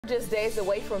Just days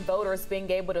away from voters being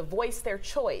able to voice their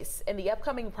choice in the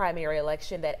upcoming primary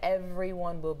election that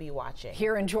everyone will be watching.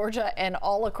 Here in Georgia and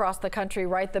all across the country,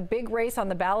 right? The big race on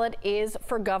the ballot is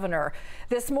for governor.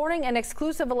 This morning, an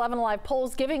exclusive 11Alive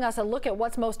polls giving us a look at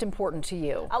what's most important to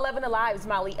you. 11Alive's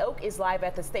Molly Oak is live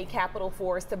at the state capitol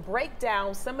for us to break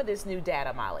down some of this new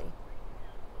data, Molly.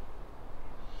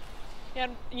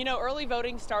 And, early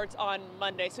voting starts on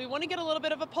Monday, so we want to get a little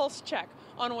bit of a pulse check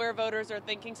on where voters are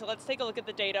thinking. So let's take a look at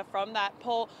the data from that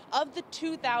poll. Of the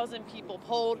 2,000 people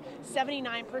polled,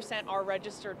 79% are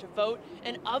registered to vote.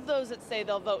 And of those that say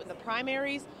they'll vote in the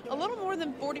primaries, a little more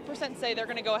than 40% say they're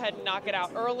going to go ahead and knock it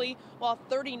out early, while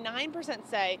 39%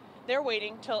 say they're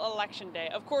waiting till Election Day.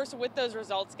 Of course, with those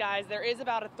results, guys, there is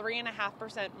about a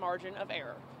 3.5% margin of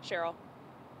error. Cheryl.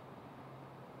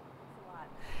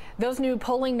 Those new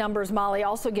polling numbers, Molly,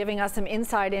 also giving us some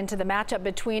insight into the matchup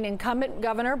between incumbent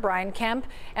Governor Brian Kemp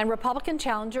and Republican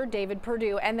challenger David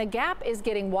Perdue, and the gap is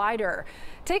getting wider.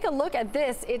 Take a look at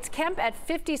this. It's Kemp at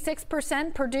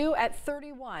 56%, Perdue at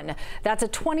 31%. That's a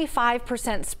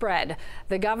 25% spread.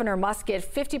 The governor must get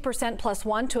 50% plus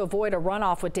one to avoid a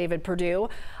runoff with David Perdue.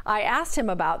 I asked him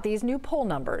about these new poll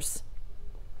numbers.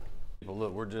 Well,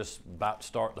 look, we're just about to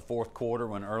start the fourth quarter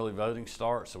when early voting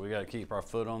starts, so we got to keep our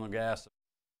foot on the gas.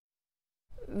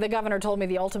 The governor told me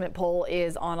the ultimate poll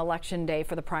is on Election Day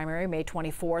for the primary, May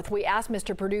 24th. We asked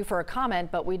Mr. Perdue for a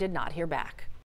comment, but we did not hear back.